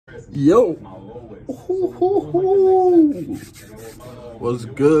Yo. What's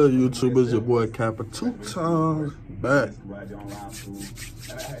good, YouTube? It's your boy Kappa 2 times back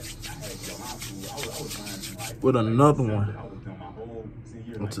with another one.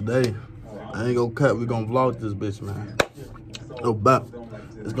 And today, I ain't gonna cut. We gonna vlog this bitch, man. No back.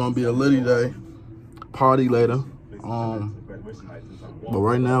 It's gonna be a litty day, party later. But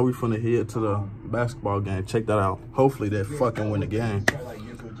right now we finna head to the basketball game. Check that out. Hopefully they fucking win the game.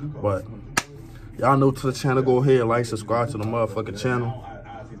 But y'all new to the channel, go ahead, like, subscribe to the motherfucking channel.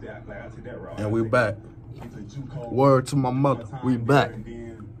 And we back. Word to my mother, we back.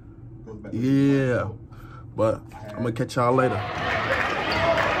 Yeah. But I'm gonna catch y'all later.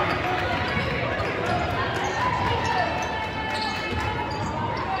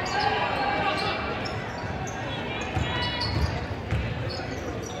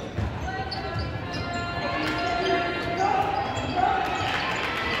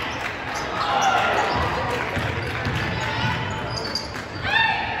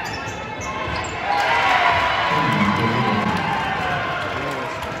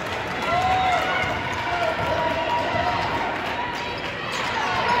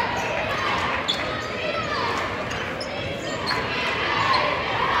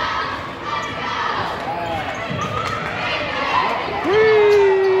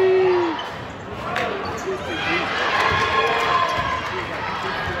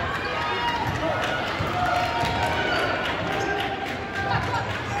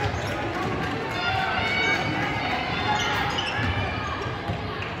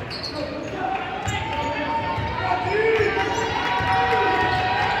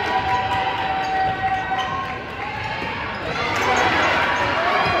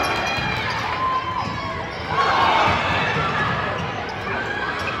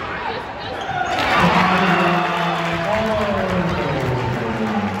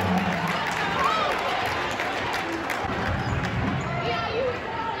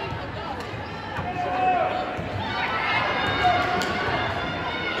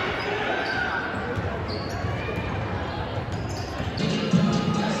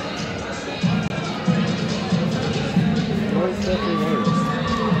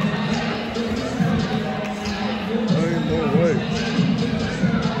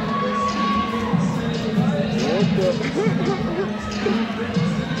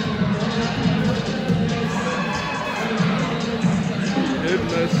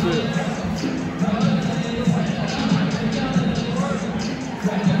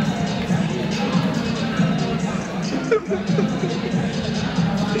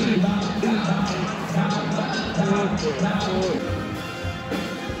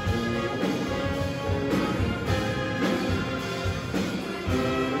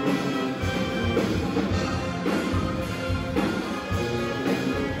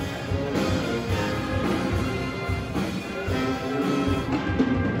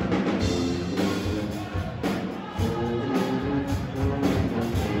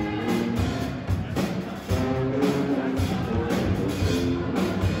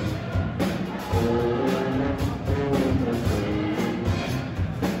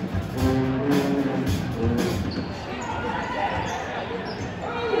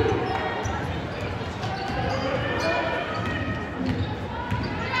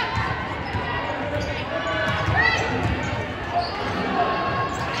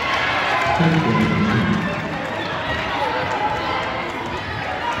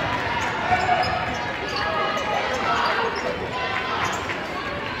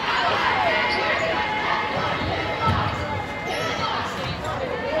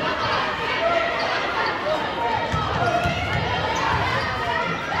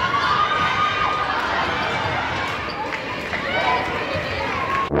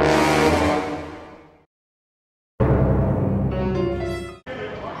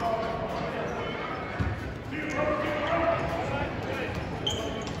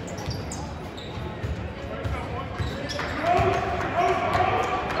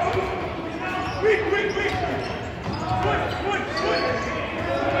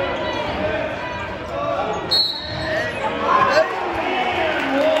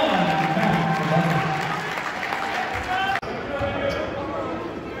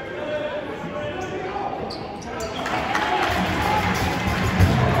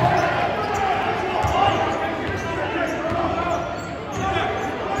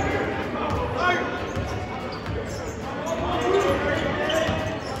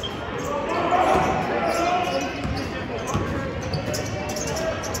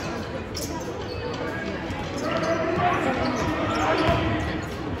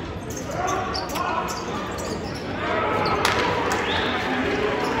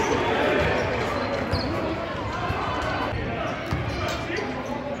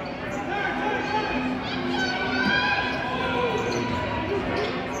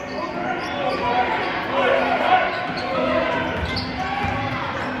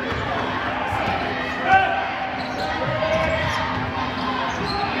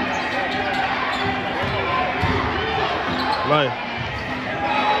 Like,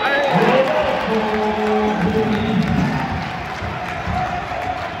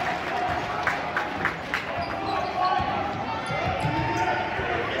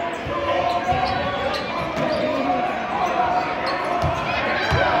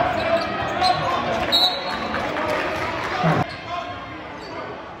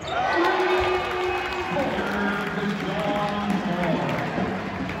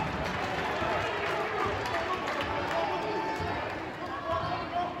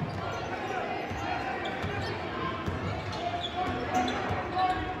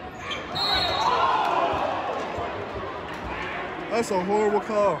 that's a horrible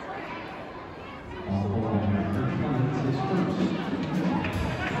call.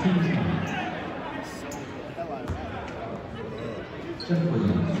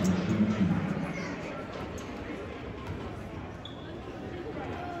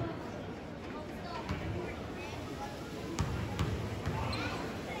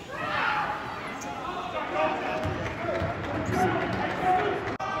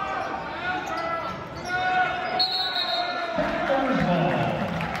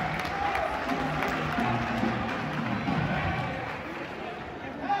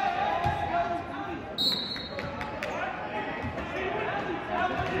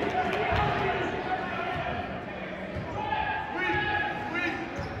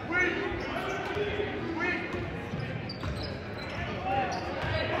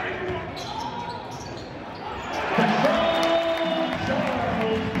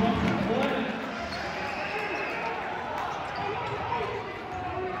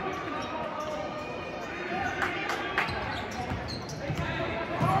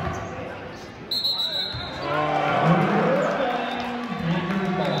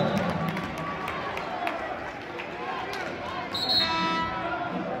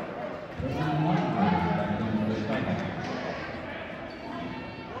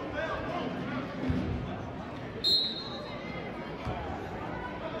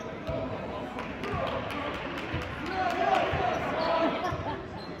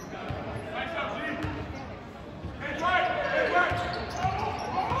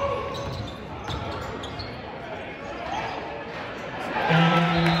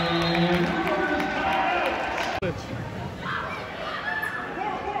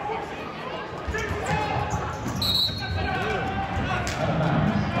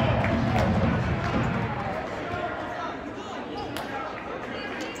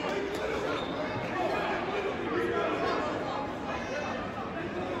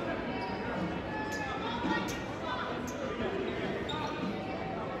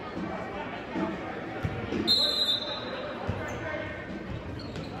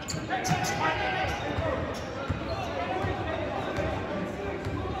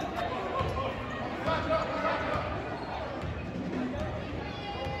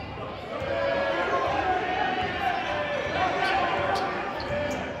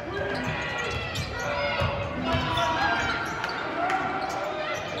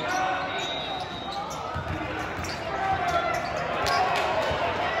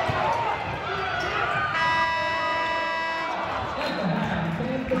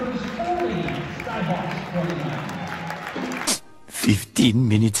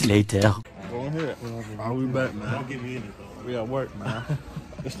 Minutes later. Go ahead. I'll be back, man. Don't get me in it though. We at work, man.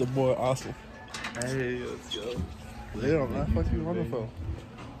 It's the boy Austin. Hey, let's go. Yeah, man. Fuck you running for?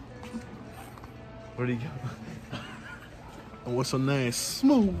 Where'd he go? And what's her name?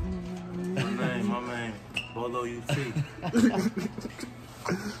 Smooth. My man, Bolo UT.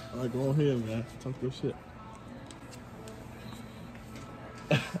 All right, go ahead, man. Talk your shit.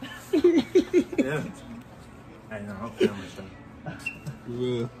 Yeah. Hey, no, I'm filming stuff.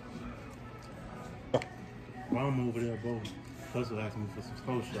 Yeah. While I'm over there, bro, Hustle asked me for some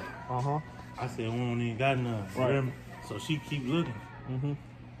scope shot. I said, we don't even got none. Right. So she keep looking. Mm-hmm.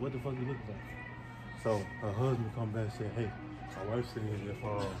 What the fuck you looking for? So her husband come back and said, hey, my wife said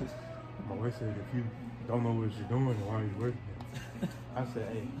if you don't know what you're doing, why are you working here? I said,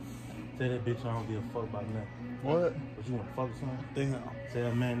 hey, tell that bitch I don't give a fuck about nothing. What? But you want to fuck or something? Damn. Say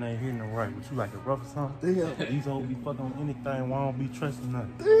that man ain't hitting the right. But you like a rough or something? Damn. These hoes be fucking on anything. Why I don't be trusting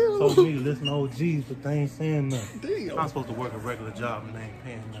nothing? Damn. Told me to listen to OGs, but they ain't saying nothing. Damn. I'm supposed to work a regular job and they ain't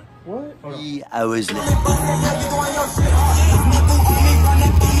paying nothing. What? 3 hours later.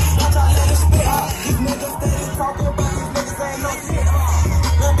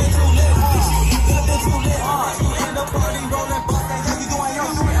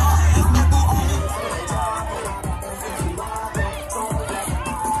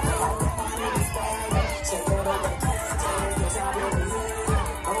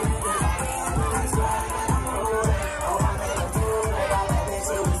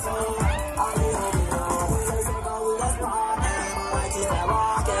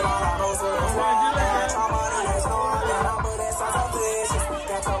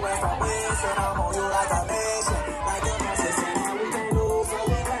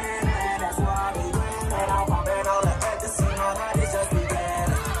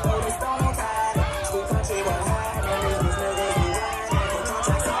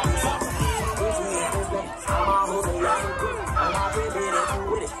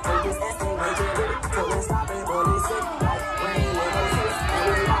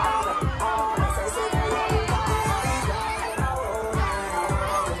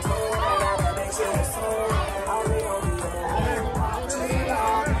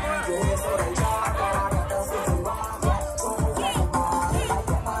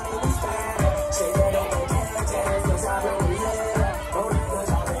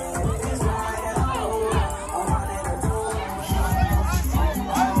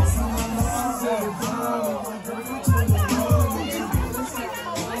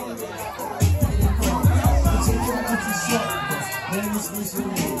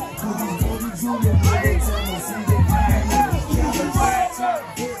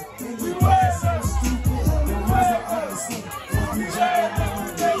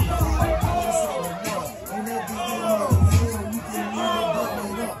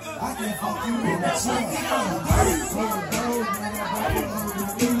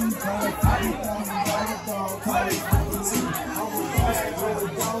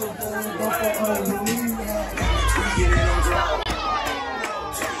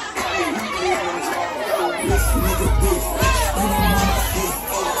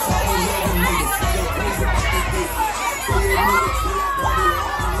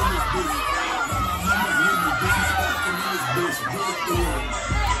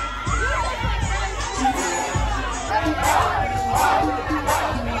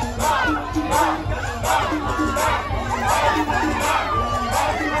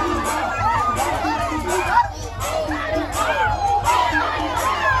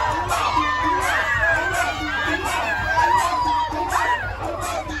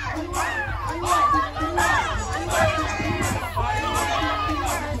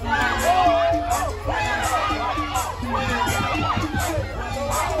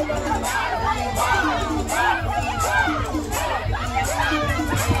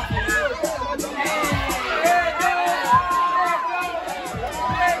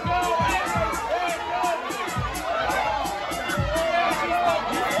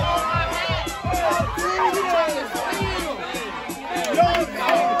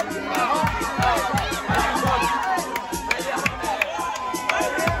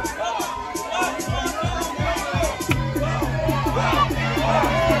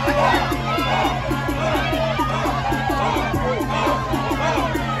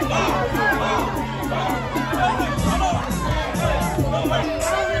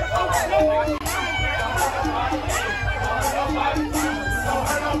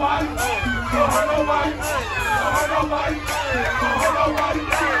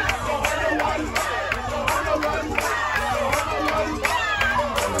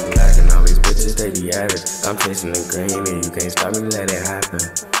 I'm chasing the green and you can't stop me, let it happen.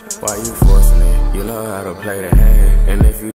 Why you forcing it? You know how to play the hand. And if you